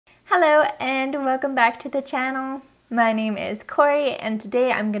Hello and welcome back to the channel. My name is Corrie and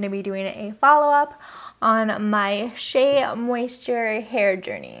today I'm going to be doing a follow-up on my Shea Moisture hair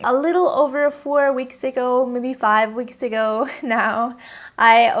journey. A little over 4 weeks ago, maybe 5 weeks ago now,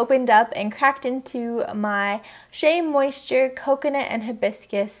 I opened up and cracked into my Shea Moisture Coconut and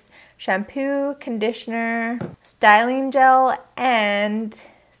Hibiscus shampoo, conditioner, styling gel, and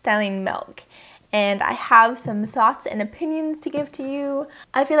styling milk. And I have some thoughts and opinions to give to you.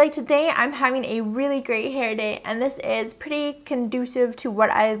 I feel like today I'm having a really great hair day, and this is pretty conducive to what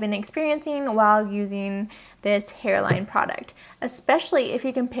I've been experiencing while using this hairline product. Especially if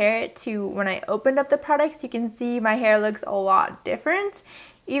you compare it to when I opened up the products, you can see my hair looks a lot different,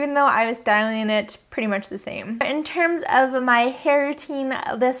 even though I was styling it pretty much the same. In terms of my hair routine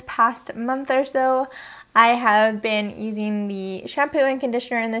this past month or so, I have been using the shampoo and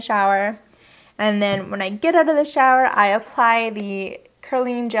conditioner in the shower. And then when I get out of the shower, I apply the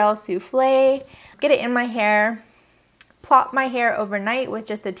curling gel souffle, get it in my hair, plop my hair overnight with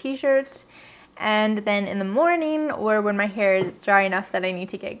just a t-shirt, and then in the morning, or when my hair is dry enough that I need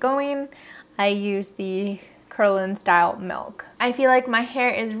to get going, I use the curl-in style milk. I feel like my hair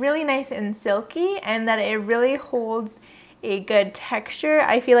is really nice and silky and that it really holds a good texture.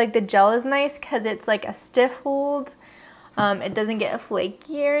 I feel like the gel is nice because it's like a stiff hold. It doesn't get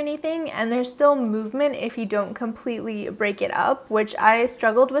flaky or anything, and there's still movement if you don't completely break it up, which I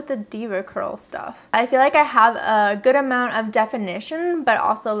struggled with the Diva Curl stuff. I feel like I have a good amount of definition, but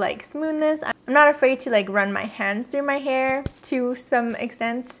also like smoothness. I'm not afraid to like run my hands through my hair to some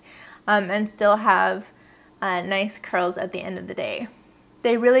extent, and still have nice curls at the end of the day.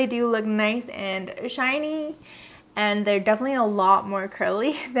 They really do look nice and shiny, and they're definitely a lot more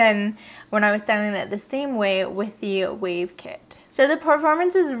curly than when I was styling it the same way with the wave kit. So the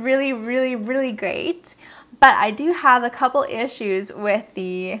performance is really great, but I do have a couple issues with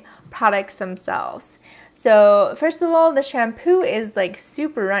the products themselves. So first of all, the shampoo is like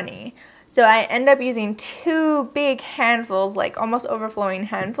super runny. So I end up using 2 big handfuls, like almost overflowing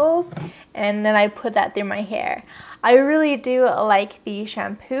handfuls, and then I put that through my hair. I really do like the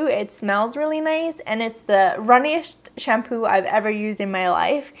shampoo. It smells really nice, and it's the runniest shampoo I've ever used in my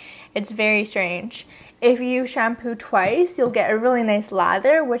life. It's very strange. If you shampoo twice, you'll get a really nice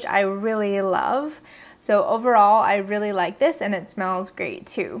lather, which I really love. So overall, I really like this, and it smells great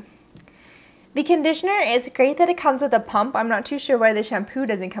too. The conditioner, it's great that it comes with a pump. I'm not too sure why the shampoo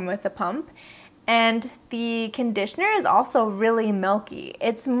doesn't come with a pump. And the conditioner is also really milky.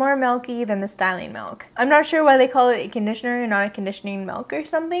 It's more milky than the styling milk. I'm not sure why they call it a conditioner and not a conditioning milk or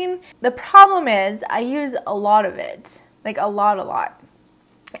something. The problem is I use a lot of it, like a lot.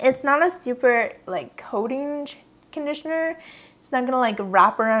 It's not a super like coating conditioner. It's not gonna like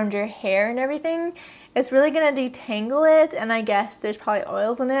wrap around your hair and everything. It's really gonna detangle it, and I guess there's probably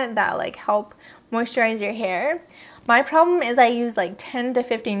oils in it that like help moisturize your hair. My problem is I use like 10 to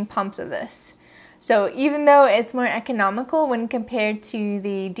 15 pumps of this. So even though it's more economical when compared to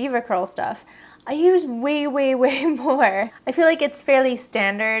the Diva Curl stuff, I use way more. I feel like it's fairly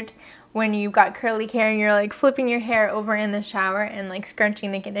standard when you've got curly hair and you're like flipping your hair over in the shower and like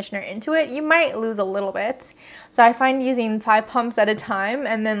scrunching the conditioner into it. You might lose a little bit. So I find using 5 pumps at a time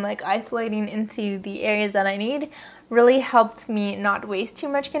and then like isolating into the areas that I need really helped me not waste too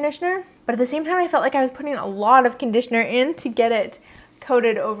much conditioner. But at the same time, I felt like I was putting a lot of conditioner in to get it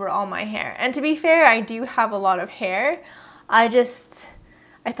coated over all my hair. And to be fair, I do have a lot of hair. I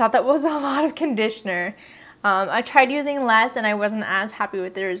thought that was a lot of conditioner. I tried using less and I wasn't as happy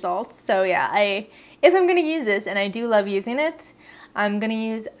with the results. So yeah, if I'm gonna use this, and I do love using it, I'm gonna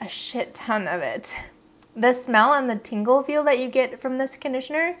use a shit ton of it. The smell and the tingle feel that you get from this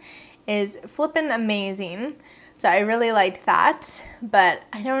conditioner is flippin' amazing. So I really liked that, but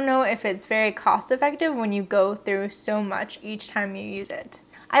I don't know if it's very cost effective when you go through so much each time you use it.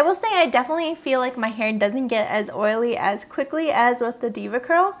 I will say I definitely feel like my hair doesn't get as oily as quickly as with the Diva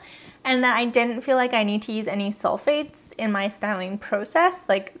Curl, and that I didn't feel like I need to use any sulfates in my styling process.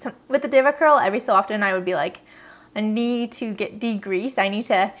 Like with the Diva Curl, every so often I would be like, I need to get degreased. I need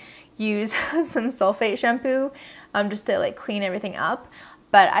to use some sulfate shampoo just to like clean everything up.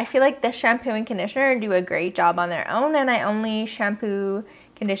 But I feel like the shampoo and conditioner do a great job on their own, and I only shampoo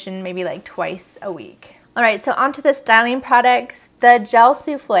condition maybe like twice a week. Alright, so onto the styling products. The gel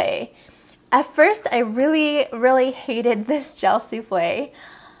souffle. At first, I really hated this gel souffle,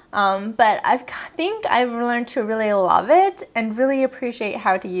 but I think I've learned to really love it and really appreciate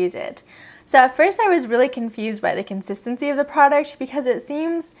how to use it. So at first, I was really confused by the consistency of the product because it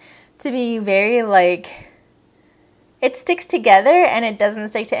seems to be very like, it sticks together and it doesn't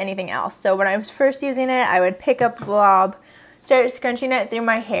stick to anything else. So when I was first using it, I would pick up a blob, start scrunching it through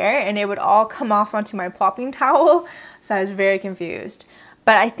my hair and it would all come off onto my plopping towel. So I was very confused.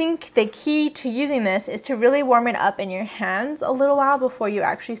 But I think the key to using this is to really warm it up in your hands a little while before you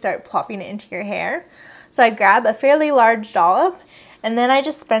actually start plopping it into your hair. So I grab a fairly large dollop and then I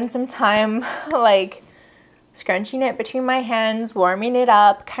just spend some time like scrunching it between my hands, warming it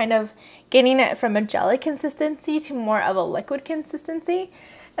up, kind of getting it from a jelly consistency to more of a liquid consistency.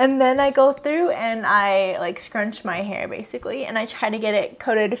 And then I go through and I like scrunch my hair basically, and I try to get it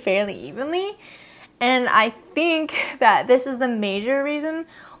coated fairly evenly. And I think that this is the major reason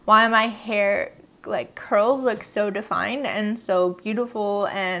why my hair like curls look so defined and so beautiful,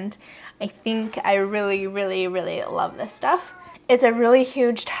 and I think I really love this stuff. It's a really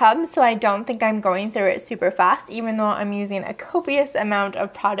huge tub, so I don't think I'm going through it super fast, even though I'm using a copious amount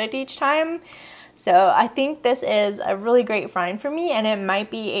of product each time. So I think this is a really great find for me, and it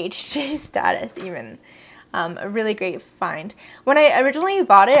might be HJ status even. A really great find. When I originally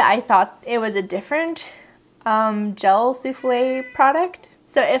bought it, I thought it was a different gel souffle product.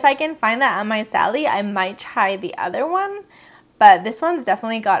 So if I can find that on my Sally, I might try the other one. But this one's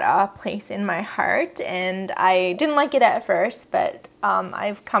definitely got a place in my heart, and I didn't like it at first, but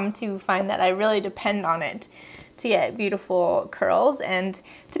I've come to find that I really depend on it to get beautiful curls, and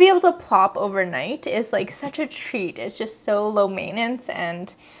to be able to plop overnight is like such a treat. It's just so low maintenance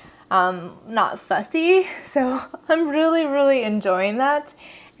and not fussy, so I'm really enjoying that.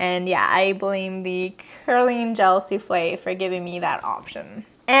 And yeah, I blame the curling gel souffle for giving me that option.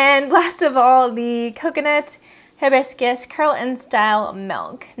 And last of all, the coconut Hibiscus Curl and Style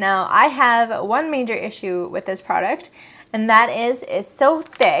Milk. Now I have one major issue with this product, and that is it's so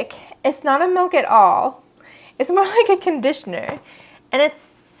thick. It's not a milk at all. It's more like a conditioner, and it's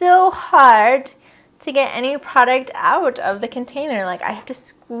so hard to get any product out of the container. Like I have to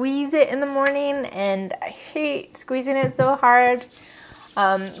squeeze it in the morning, and I hate squeezing it so hard.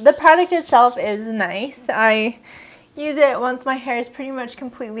 The product itself is nice. I use it once my hair is pretty much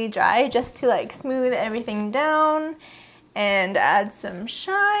completely dry, just to like smooth everything down and add some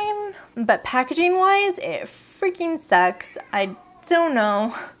shine. But packaging wise, it freaking sucks. I don't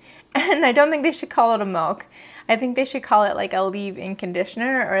know. And I don't think they should call it a milk. I think they should call it like a leave-in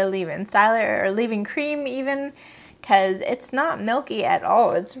conditioner or a leave-in styler or leave-in cream even, because it's not milky at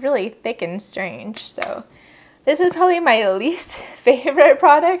all. It's really thick and strange. So this is probably my least favorite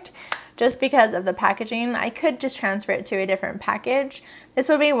product, just because of the packaging. I could just transfer it to a different package. This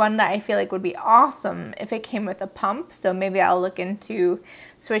would be one that I feel like would be awesome if it came with a pump, so maybe I'll look into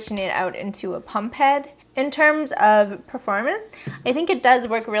switching it out into a pump head. In terms of performance, I think it does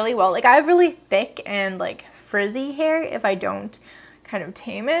work really well. Like I have really thick and like frizzy hair if I don't kind of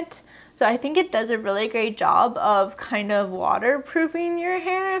tame it. So I think it does a really great job of kind of waterproofing your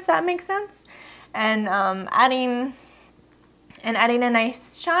hair, if that makes sense. And adding a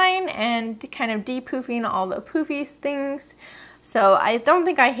nice shine and kind of de-poofing all the poofy things. So I don't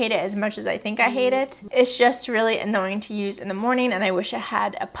think I hate it as much as I think I hate it. It's just really annoying to use in the morning, and I wish it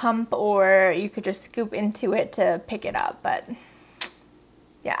had a pump or you could just scoop into it to pick it up. But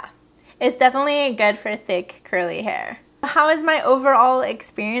yeah, it's definitely good for thick curly hair. How is my overall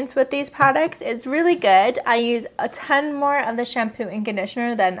experience with these products? It's really good. I use a ton more of the shampoo and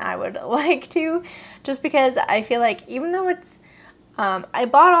conditioner than I would like to, just because I feel like even though it's I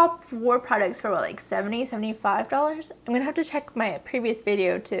bought all 4 products for what, like $70, $75? I'm gonna have to check my previous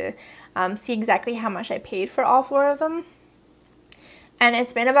video to see exactly how much I paid for all 4 of them. And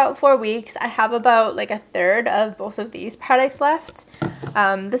it's been about 4 weeks. I have about like a third of both of these products left.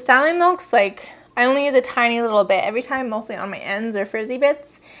 The styling milks, like I only use a tiny little bit every time, mostly on my ends or frizzy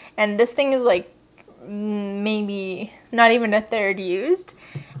bits. And this thing is like maybe not even a third used.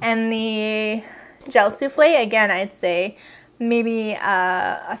 And the gel souffle, again, I'd say maybe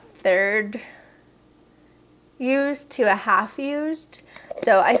a third used to a half used.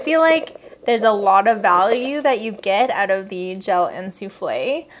 So I feel like there's a lot of value that you get out of the gel and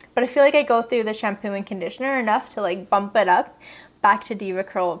souffle, but I feel like I go through the shampoo and conditioner enough to like bump it up back to Diva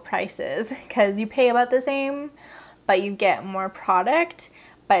Curl prices, because you pay about the same but you get more product.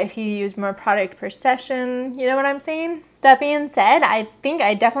 But if you use more product per session, you know what I'm saying? That being said, I think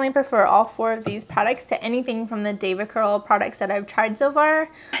I definitely prefer all 4 of these products to anything from the Diva Curl products that I've tried so far.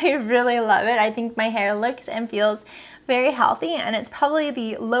 I really love it. I think my hair looks and feels very healthy, and it's probably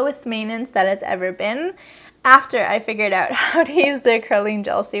the lowest maintenance that it's ever been after I figured out how to use the curling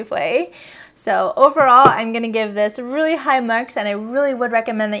gel souffle. So overall, I'm going to give this really high marks, and I really would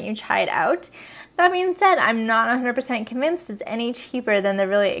recommend that you try it out. That being said, I'm not 100% convinced it's any cheaper than the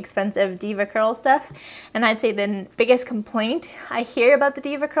really expensive Diva Curl stuff. And I'd say the biggest complaint I hear about the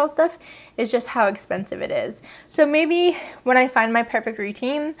Diva Curl stuff is just how expensive it is. So maybe when I find my perfect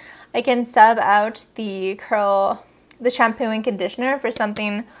routine, I can sub out the shampoo and conditioner for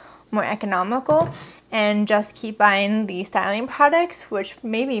something more economical and just keep buying the styling products, which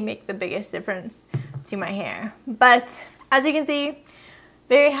maybe make the biggest difference to my hair. But as you can see,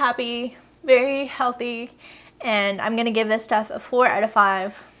 very happy, very healthy, and I'm gonna give this stuff a 4 out of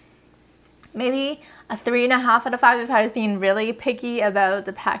 5, maybe a 3.5 out of 5 if I was being really picky about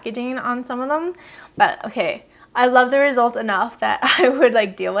the packaging on some of them. But okay, I love the result enough that I would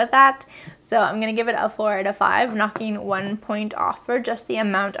like deal with that. So I'm gonna give it a 4 out of 5, knocking 1 point off for just the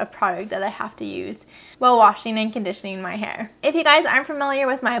amount of product that I have to use while washing and conditioning my hair. If you guys aren't familiar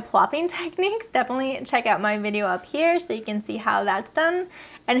with my plopping techniques, definitely check out my video up here so you can see how that's done.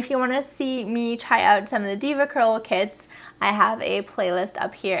 And if you wanna see me try out some of the Diva Curl kits, I have a playlist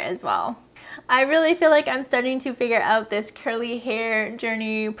up here as well. I really feel like I'm starting to figure out this curly hair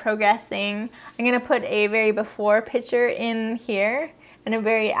journey progress thing. I'm gonna put a very before picture in here and a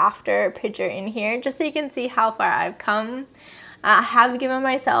very after picture in here just so you can see how far I've come. I have given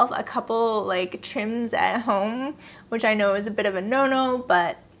myself a couple like trims at home, which I know is a bit of a no-no,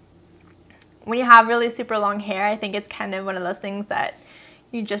 but when you have really super long hair, I think it's kind of one of those things that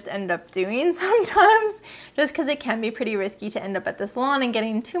you just end up doing sometimes, just because it can be pretty risky to end up at the salon and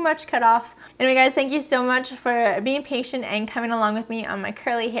getting too much cut off. Anyway guys, thank you so much for being patient and coming along with me on my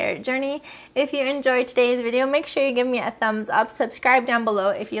curly hair journey. If you enjoyed today's video, make sure you give me a thumbs up, subscribe down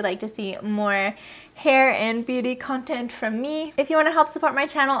below if you'd like to see more hair and beauty content from me. If you want to help support my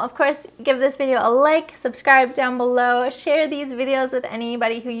channel, of course, give this video a like, subscribe down below, share these videos with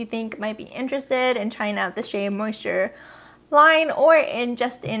anybody who you think might be interested in trying out the Shea Moisture line or in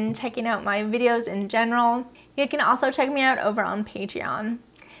checking out my videos in general. You can also check me out over on Patreon.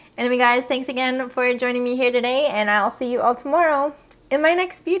 Anyway guys, thanks again for joining me here today, and I'll see you all tomorrow in my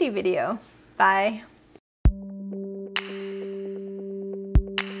next beauty video. Bye.